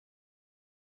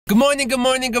Good morning, good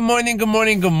morning, good morning, good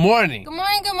morning, good morning. Good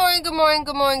morning, good morning, good morning,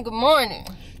 good morning, good morning.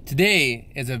 Today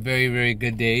is a very, very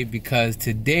good day because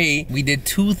today we did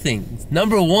two things.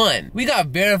 Number one, we got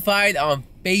verified on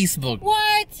Facebook.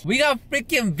 What? We got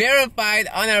freaking verified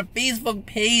on our Facebook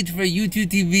page for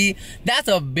youtwotv. That's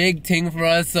a big thing for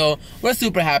us, so we're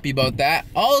super happy about that.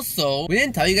 Also, we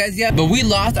didn't tell you guys yet, but we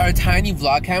lost our tiny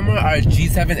vlog camera, our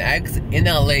G7X in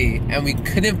LA, and we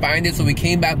couldn't find it, so we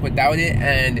came back without it,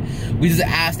 and we just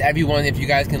asked everyone if you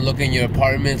guys can look in your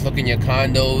apartments, look in your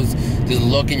condos, just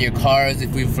look in your cars if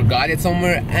we forgot it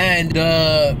somewhere, and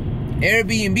the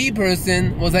Airbnb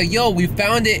person was like, yo, we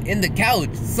found it in the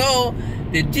couch. So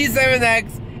the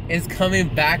G7X is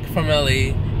coming back from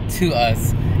LA to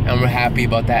us, and we're happy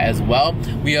about that as well.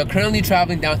 We are currently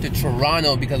traveling down to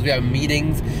Toronto because we have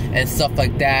meetings and stuff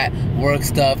like that, work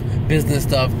stuff, business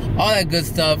stuff, all that good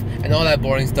stuff, and all that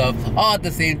boring stuff, all at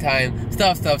the same time.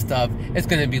 Stuff. It's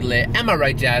gonna be lit. Am I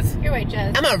right, Jazz? You're right,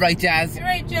 Jazz. Am I right, Jazz? You're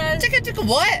right, Jazz. Chicka,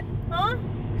 what? Huh?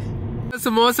 That's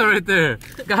samosa right there.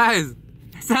 Guys,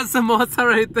 it's that samosa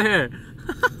right there.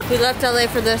 We left LA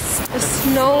for this. It's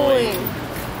snowing.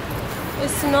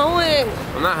 It's snowing.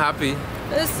 I'm not happy.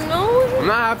 It's snowing. I'm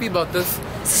not happy about this.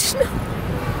 Snow.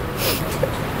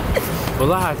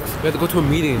 Relax. We have to go to a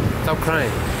meeting. Stop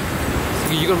crying.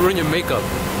 You're gonna ruin your makeup.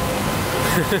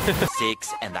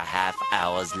 6.5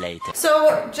 hours later.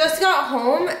 So, just got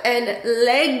home and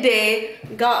leg day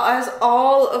got us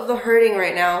all of the hurting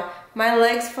right now. My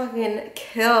legs fucking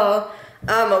kill. We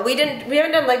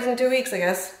haven't done legs in 2 weeks, I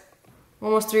guess.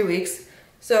 Almost 3 weeks.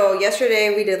 So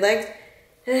yesterday we did legs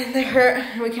and they hurt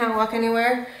and we can't walk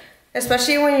anywhere.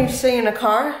 Especially when you stay in a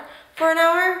car for an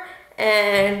hour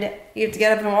and you have to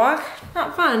get up and walk.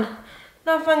 Not fun.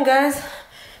 Not fun, guys.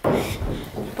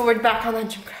 But we're back on the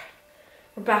gym card.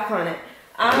 We're back on it.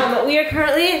 We are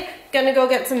currently gonna go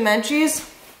get some Menchie's,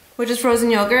 which is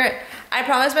frozen yogurt. I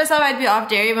promised myself I'd be off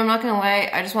dairy, but I'm not gonna lie.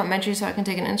 I just want Menchie's so I can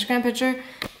take an Instagram picture.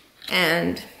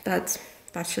 And that's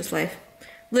just life.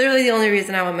 Literally the only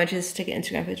reason I want Menchie's is to take an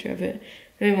Instagram picture of it.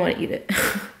 I don't even want to eat it.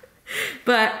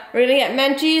 But we're gonna get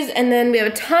Menchie's and then we have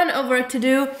a ton of work to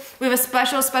do. We have a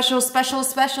special surprise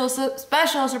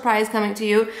coming to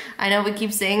you. I know we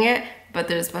keep saying it, but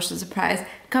there's a special surprise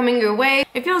coming your way.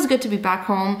 It feels good to be back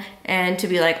home and to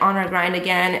be like on our grind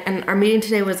again. And our meeting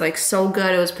today was like so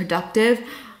good, it was productive.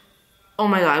 Oh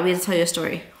my God, we have to tell you a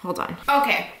story. Hold on.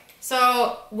 Okay.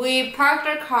 So we parked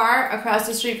our car across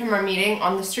the street from our meeting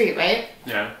on the street, right?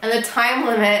 Yeah. And the time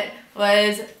limit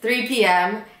was 3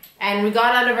 p.m. and we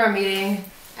got out of our meeting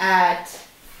at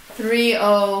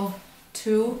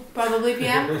 3:02 probably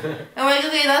p.m. And we're like,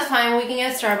 okay, that's fine. We can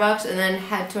get Starbucks and then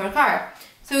head to our car.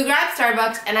 So we grabbed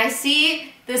Starbucks and I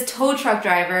see this tow truck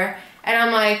driver and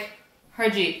I'm like,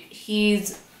 Harjit,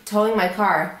 he's towing my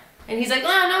car. And he's like,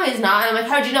 oh, no, he's not. And I'm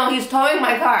like, Harjit, no, he's towing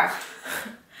my car.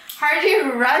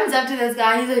 Harjit runs up to this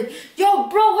guy. He's like, yo,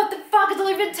 bro, what the fuck? It's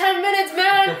only been 10 minutes,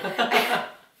 man.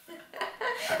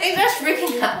 And he starts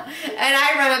freaking out. And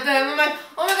I run up to him. I'm like,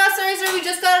 oh my God, sorry, sir. We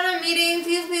just got out of a meeting.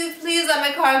 Please let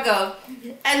my car go.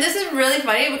 And this is really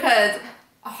funny because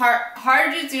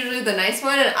Harjit's usually the nice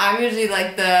one and I'm usually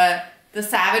like the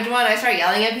savage one. I start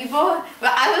yelling at people.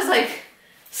 But I was like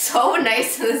so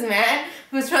nice to this man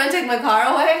who was trying to take my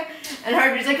car away. And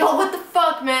Harjit's like, oh, what the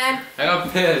fuck, man? I got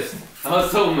pissed. I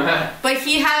was so mad. But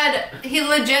he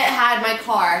legit had my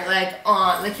car like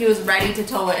on, like he was ready to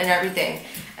tow it and everything.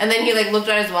 And then he like looked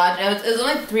at his watch and it was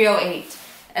only 3:08.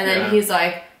 And then he's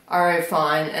like, all right,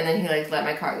 fine. And then he like let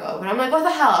my car go. But I'm like, what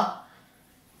the hell?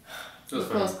 It was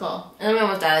close call. And then we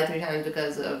almost died like 3 times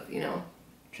because of, you know,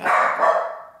 traffic.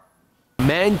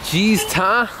 Menchie's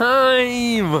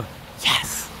time!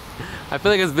 Yes! I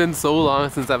feel like it's been so long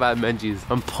since I've had Menchie's.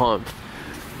 I'm pumped.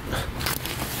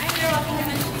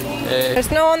 There's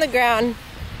snow on the ground.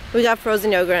 We got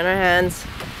frozen yogurt in our hands.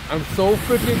 I'm so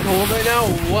freaking cold right now.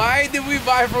 Why did we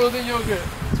buy frozen yogurt?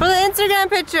 It's for the Instagram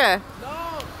picture.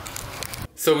 No.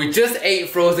 So we just ate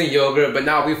frozen yogurt, but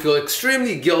now we feel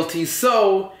extremely guilty.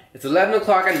 So it's 11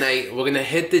 o'clock at night. We're gonna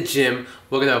hit the gym.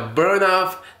 We're gonna burn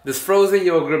off this frozen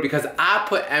yogurt because I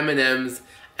put M&Ms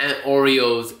and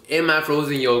Oreos in my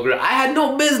frozen yogurt. I had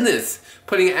no business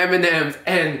putting M&Ms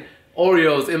and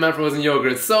Oreos in my frozen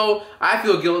yogurt. So I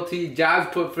feel guilty. Jazz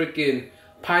put freaking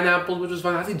pineapple, which was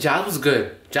fun. I think Jazz was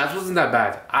good. Jazz wasn't that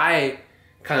bad. I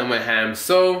kind of went ham.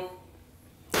 So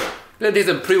gonna do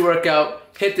some pre-workout,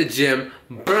 hit the gym,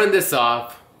 burn this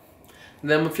off, and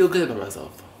then I'm gonna feel good about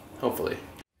myself. Hopefully.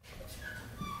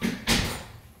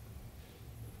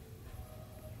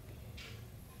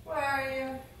 Where are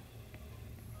you?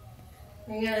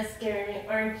 You're gonna scare me,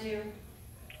 aren't you?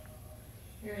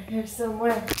 You're here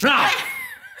somewhere.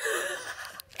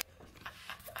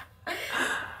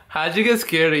 How'd you get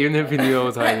scared even if you knew I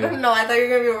was hiding? No, I thought you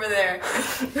were gonna be over there.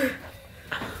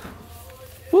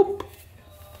 Whoop.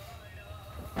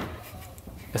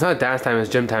 It's not dance time, it's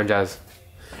gym time, Jazz.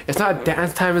 It's not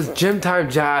dance time, it's gym time,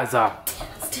 Jazz.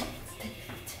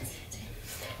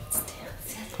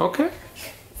 Okay.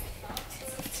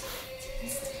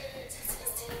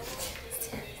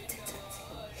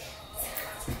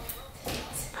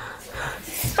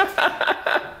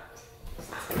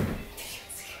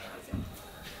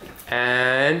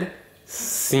 And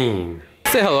scene.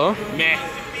 Say hello. Meh.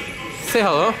 Say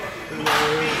hello.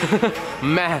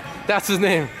 Matt. That's his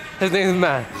name. His name is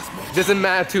Matt. This is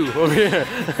Matt too, over here.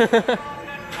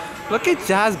 Look at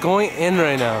Jazz going in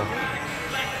right now.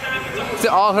 It's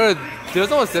all her. There's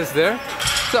no assist there.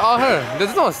 It's all her.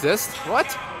 There's no assist. What?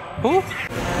 Who?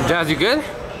 Jazz, you good?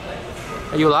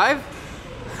 Are you alive?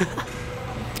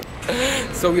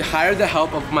 So we hired the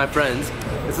help of my friends.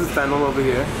 This is Fennel over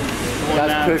here.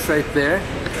 That's Chris right there.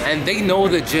 And they know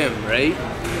the gym, right?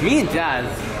 Me and Jazz,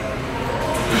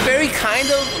 very kind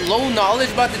of low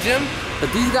knowledge about the gym,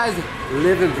 but these guys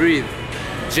live and breathe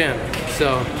gym.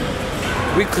 So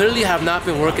we clearly have not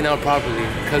been working out properly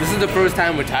because this is the first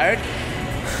time we're tired.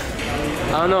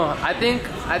 I don't know. I think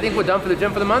we're done for the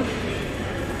gym for the month,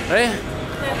 right?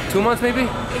 Yeah. 2 months maybe.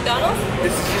 McDonald's?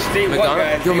 This is just day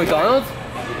McDonald's? Yo, McDonald's?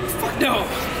 Fuck no.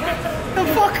 The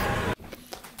fuck?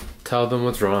 Tell them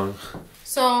what's wrong.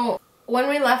 So when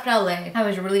we left LA, I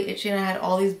was really itchy and I had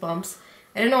all these bumps.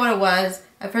 I didn't know what it was.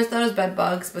 At first I thought it was bed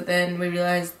bugs, but then we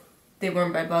realized they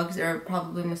weren't bed bugs, they were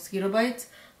probably mosquito bites.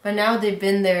 But now they've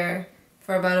been there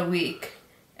for about a week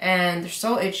and they're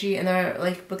so itchy and they're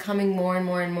like becoming more and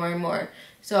more and more and more.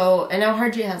 So, and now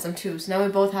Harjit has them too. So now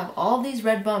we both have all these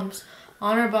red bumps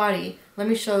on our body. Let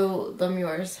me show them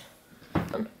yours.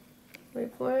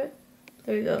 Wait for it.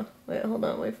 There we go. Wait, hold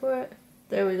on, wait for it.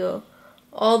 There we go.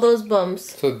 All those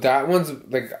bumps. So that one's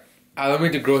like, I don't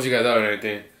mean to gross you guys out or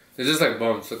anything. It's just like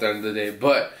bumps at the end of the day.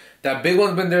 But that big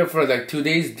one's been there for like 2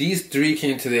 days. These 3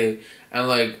 came today. And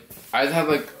like, I just have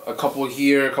like a couple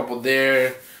here, a couple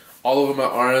there. All over my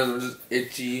arms. I'm just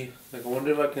itchy. Like, I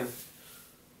wonder if I can...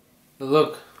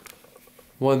 Look.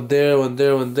 One there, one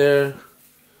there, one there.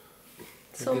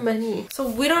 So many. So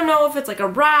we don't know if it's like a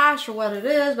rash or what it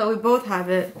is, but we both have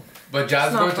it. But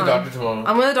Jazz is going to the doctor tomorrow.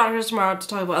 I'm going to the doctor's tomorrow to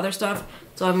talk about other stuff.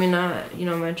 So I'm gonna, you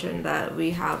know, mention that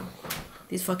we have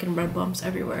these fucking red bumps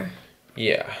everywhere.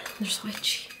 Yeah. They're so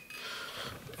itchy.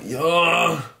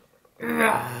 Yeah.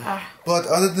 But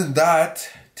other than that,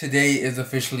 today is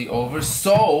officially over.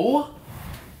 So,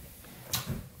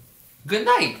 good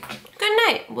night. Good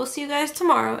night. We'll see you guys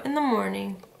tomorrow in the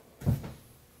morning.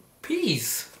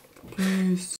 Peace.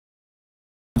 Peace.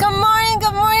 Good morning,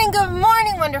 good morning, good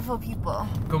morning, wonderful people.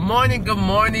 Good morning, good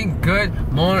morning,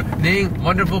 good morning,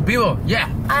 wonderful people. Yeah.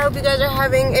 I hope you guys are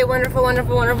having a wonderful,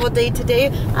 wonderful, wonderful day today.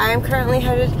 I am currently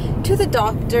headed to the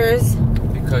doctor's.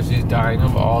 Because she's dying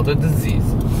of all the disease.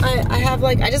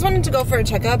 I just wanted to go for a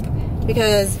checkup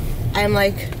because I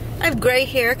have gray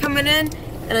hair coming in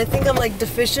and I think I'm like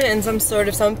deficient in some sort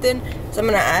of something. So I'm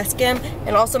gonna ask him.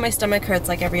 And also my stomach hurts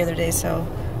like every other day, so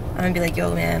I'm gonna be like,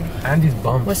 yo man. And these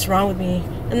bumps. What's wrong with me?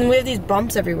 And then we have these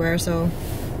bumps everywhere, so.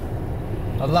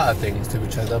 A lot of things to be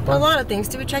checked up on. A lot of things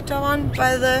to be checked up on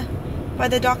by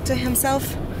the doctor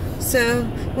himself. So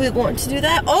we want to do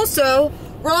that. Also,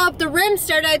 roll up the rim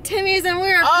started at Timmy's and we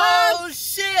were Oh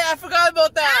shit, I forgot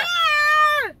about that.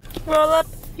 Ah! Roll up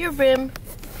your rim.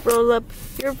 Roll up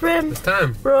your rim. It's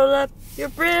time. Roll up your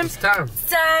rim. It's time. It's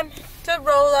time to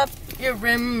roll up your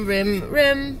rim.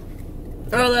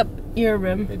 Roll up your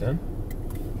rim. Are you done?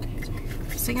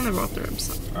 Singing the roll up the rim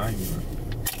song.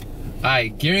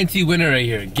 Alright, guaranteed winner right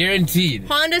here. Guaranteed.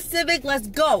 Honda Civic, let's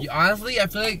go. Honestly, I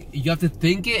feel like you have to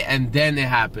think it and then it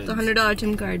happens. It's a $100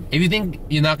 Tim card. If you think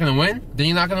you're not gonna win, then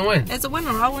you're not gonna win. It's a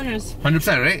winner, all winners.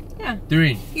 100%, right? Yeah.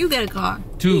 3. You get a car.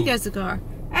 2. He gets a car.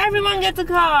 Everyone gets a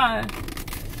car.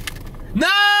 No!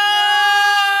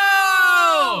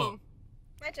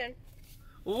 My turn.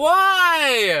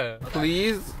 Why?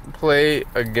 Please play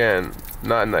again.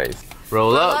 Not nice.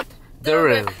 Roll up the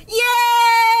rim. Yay!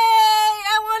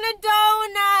 I want a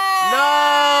donut.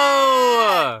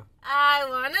 No! I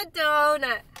want a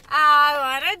donut. I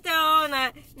want a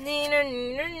donut. Neener,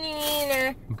 neener,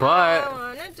 neener. But I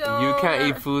want a donut. you can't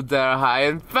eat foods that are high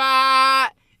in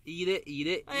fat. Eat it, eat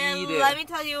it, And eat it. let me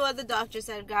tell you what the doctor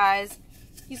said, guys.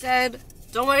 He said,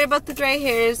 don't worry about the gray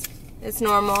hairs. It's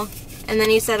normal. And then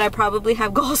he said I probably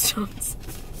have gallstones.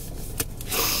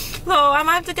 So I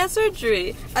might have to get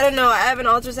surgery. I don't know. I have an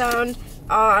ultrasound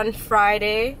on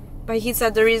Friday. But he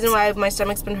said the reason why my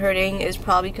stomach's been hurting is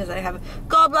probably because I have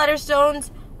gallbladder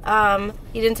stones.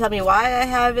 He didn't tell me why I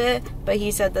have it, but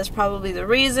he said that's probably the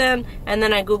reason. And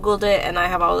then I googled it, and I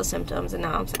have all the symptoms, and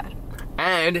now I'm sad.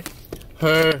 And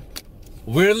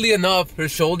weirdly enough, her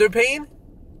shoulder pain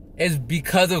is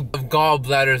because of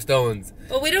gallbladder stones.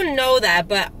 Well, we don't know that,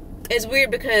 but it's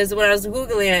weird because when I was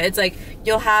googling it, it's like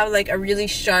you'll have like a really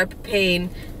sharp pain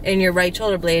in your right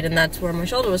shoulder blade, and that's where my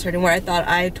shoulder was hurting. Where I thought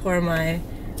I tore my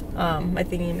my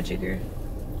thingy-majigger.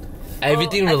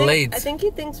 Everything relates. I think he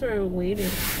thinks we're waiting.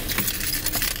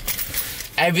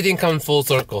 Everything comes full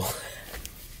circle.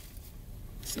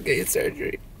 Just get your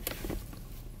surgery.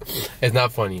 It's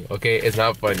not funny, okay? It's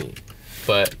not funny,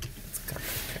 but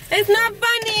it's not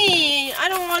funny. I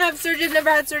don't want to have surgery. I've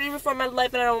never had surgery before in my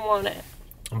life, and I don't want it.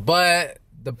 But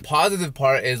the positive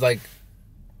part is like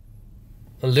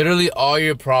literally all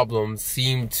your problems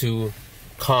seem to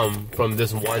come from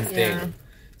this one thing.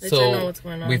 So know what's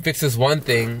going on. we fix this one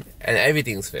thing and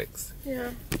everything's fixed. Yeah.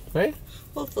 Right?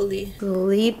 Hopefully.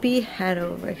 Sleepy head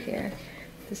over here.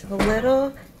 This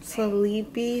little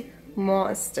sleepy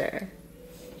monster.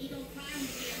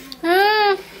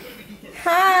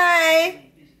 Hi.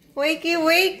 Wakey,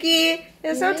 wakey.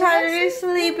 You're so tired. You're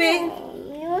sleeping.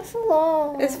 You're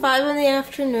slow. It's 5 in the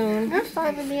afternoon. You're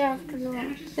 5 in the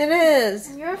afternoon. It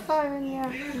is. You're 5 in the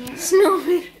afternoon.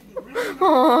 Snowy.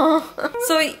 Aww.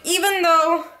 So even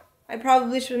though I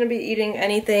probably shouldn't be eating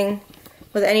anything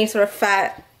with any sort of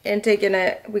fat intake in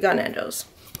it, we got Nando's.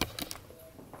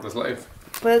 That's life.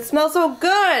 But it smells so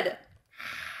good.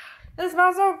 It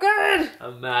smells so good.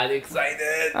 I'm mad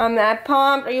excited. I'm that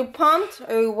pumped. Are you pumped?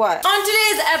 Or what? On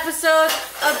today's episode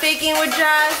of Baking with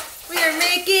Jazz, we are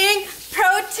making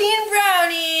protein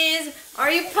brownies. Are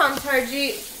you pumped,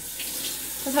 Harjit?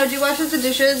 Does Harjit washes the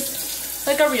dishes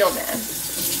like a real man?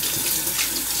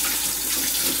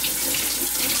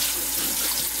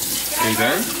 Are you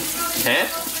done? Huh?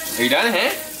 Are you done,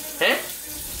 huh? Huh?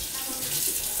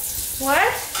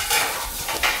 What?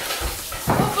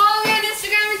 Follow me on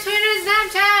Instagram and Twitter and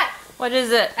Snapchat. What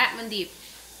is it? @Mandeep.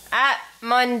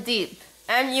 @Mandeep.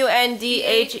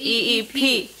 MUNDHEEP.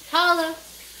 Holla.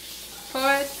 For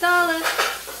 $1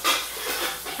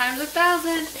 times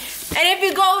 1,000. And if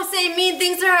you go say mean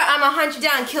things to her, I'ma hunt you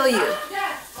down and kill you.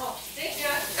 Oh, thank you.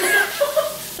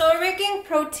 So we're making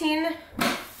protein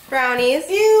brownies.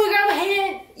 Ew, grab a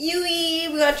hand.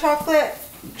 We got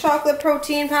chocolate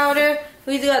protein powder.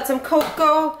 We got some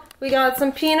cocoa. We got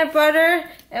some peanut butter,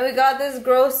 and we got this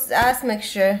gross ass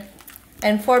mixture,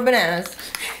 and 4 bananas.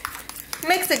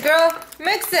 Mix it, girl.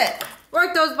 Mix it.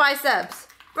 Work those biceps.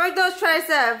 Work those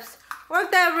triceps.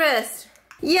 Work that wrist.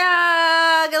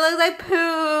 Yuck! It looks like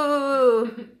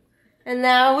poo. And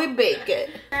now we bake it.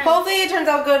 Hopefully it turns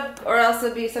out good, or else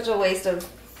it'd be such a waste of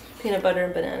peanut butter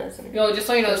and bananas. Yo, just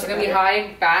so you know, this is gonna be high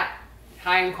in fat,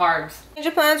 high in carbs. Change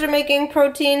of plans, we're making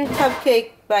protein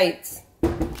cupcake bites.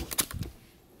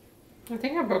 I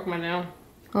think I broke my nail.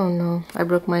 Oh no, I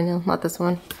broke my nail. Not this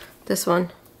one. This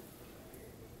one.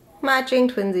 Matching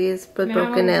twinsies, but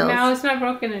broken nails. Now it's not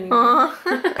broken anymore.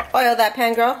 Aww. Oil that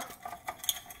pan, girl.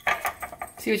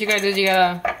 See what you gotta do is you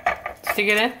gotta stick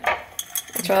it in.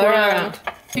 Twirl around.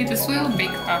 See, this will bake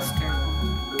faster.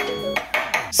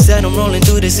 Said I'm rolling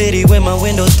through the city with my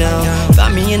windows down.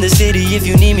 Find me in the city if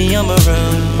you need me, I'm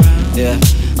around. Yeah,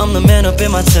 I'm the man up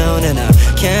in my town, and I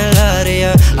can't lie to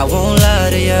ya. I won't lie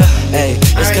to ya. Hey,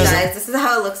 alright guys, this is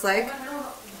how it looks like.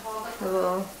 A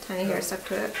little tiny hair stuck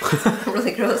to it.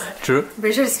 Really gross. True. I'm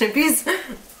pretty sure it's snippies.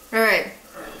 Alright,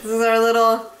 this is our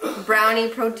little brownie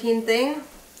protein thing.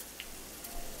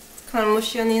 It's kind of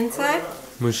mushy on the inside.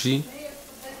 Mushy.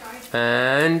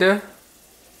 And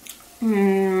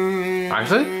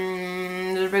actually,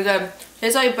 This is pretty good.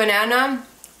 It's like banana,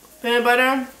 peanut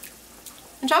butter,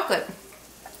 and chocolate.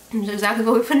 It's exactly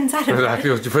what we put inside of it. exactly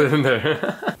what you put in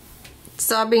there.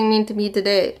 Stop being mean to me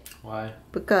today. Why?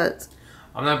 Because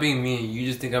I'm not being mean. You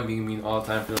just think I'm being mean all the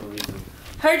time for no reason.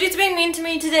 Harjit's being mean to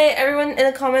me today. Everyone in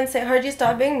the comments say, Harjit,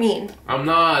 stop being mean. I'm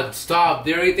not. Stop.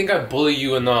 They already think I bully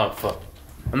you enough.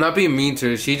 I'm not being mean to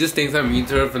her. She just thinks I'm mean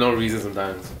to her for no reason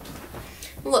sometimes.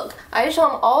 Look, I show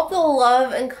him all the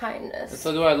love and kindness.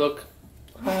 So do I look.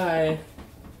 Hi.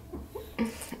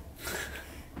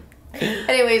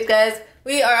 Anyways, guys,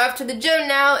 we are off to the gym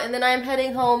now, and then I'm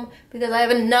heading home because I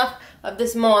have enough of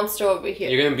this monster over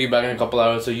here. You're gonna be back in a couple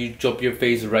hours, so you drop your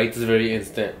face right this very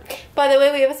instant. By the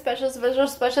way, we have a special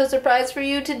surprise for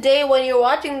you today when you're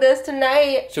watching this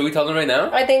tonight. Should we tell them right now?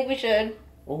 I think we should.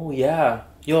 Oh, yeah.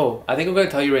 Yo, I think I'm gonna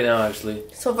tell you right now, actually.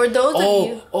 So for those of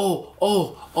you...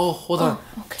 Hold on.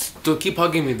 Okay. So keep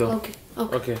hugging me, though.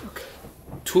 Okay.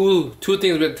 Two things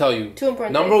we're gonna tell you. Two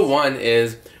important Number things. one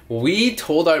is, we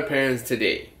told our parents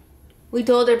today We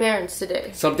told our parents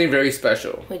today. something very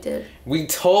special. We did. We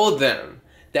told them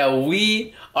that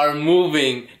we are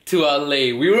moving to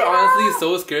LA. We were honestly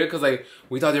so scared because like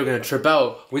we thought they were gonna trip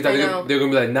out. We thought they were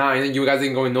gonna be like, nah, you guys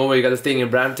ain't going nowhere. You guys are staying in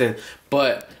Brampton.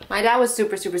 But my dad was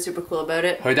super cool about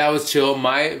it. her dad was chill.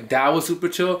 My dad was super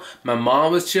chill. My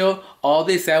mom was chill. All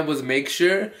they said was make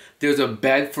sure there's a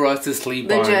bed for us to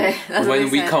sleep on when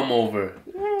we come over.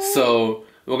 So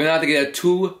we're gonna have to get a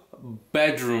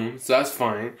 2-bedroom, so that's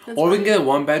fine. Or we can get a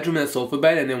 1-bedroom and a sofa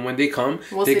bed, and then when they come,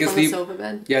 they can sleep on the sofa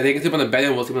bed. Yeah, they can sleep on the bed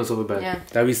and we'll sleep on the sofa bed. Yeah.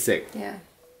 That'd be sick. Yeah.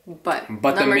 But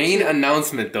the main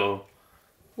announcement though.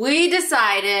 We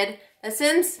decided that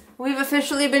since we've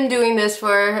officially been doing this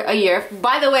for a year.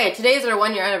 By the way, today's our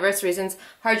 1-year anniversary since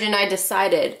Harjit and I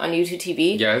decided on YouTube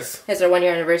TV. Yes. It's our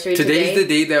 1-year anniversary Today's the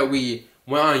day that we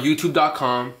went on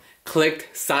youtube.com,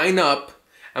 clicked sign up,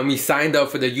 and we signed up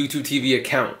for the YouTube TV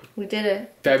account. We did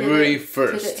it. February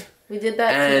 1st. We did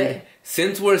that and today.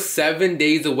 Since we're 7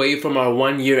 days away from our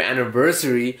 1-year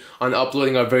anniversary on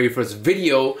uploading our very first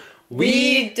video,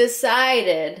 we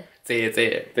decided say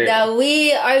it. That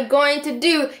we are going to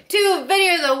do 2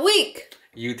 videos a week.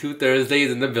 YouTube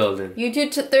Thursdays in the building.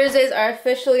 YouTube Thursdays are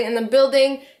officially in the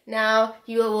building. Now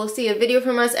you will see a video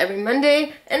from us every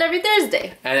Monday and every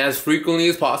Thursday. And as frequently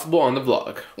as possible on the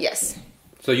vlog. Yes.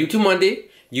 So YouTube Monday,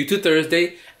 YouTube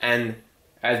Thursday, and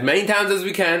as many times as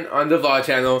we can on the vlog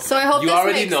channel. So I hope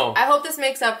I hope this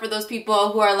makes up for those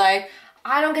people who are like,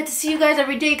 I don't get to see you guys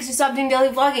every day because you stopped doing daily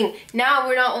vlogging. Now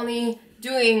we're not only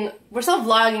we're still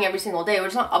vlogging every single day. We're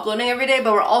just not uploading every day,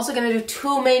 but we're also gonna do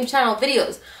 2 main channel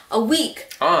videos a week.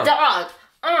 Dog.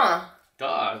 I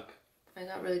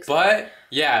got really excited. But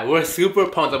yeah, we're super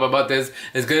pumped up about this.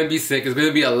 It's gonna be sick. It's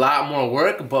gonna be a lot more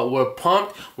work, but we're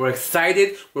pumped. We're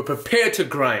excited. We're prepared to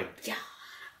grind. Yeah.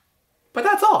 But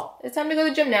that's all. It's time to go to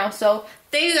the gym now. So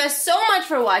thank you guys so much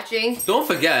for watching. Don't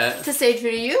forget to stay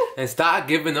true to you and stop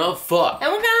giving a fuck.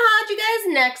 And we're gonna holler at you guys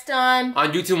next time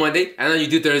on YouTube Monday and on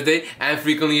YouTube Thursday and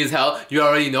frequently as hell. You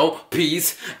already know.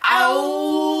 Peace out.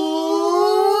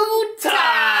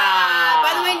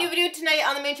 By the way, new video tonight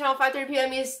on the main channel, 5:30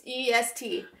 p.m.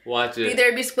 EST. Watch it. Be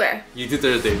there, be square. YouTube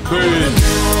Thursday.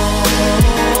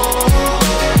 Peace.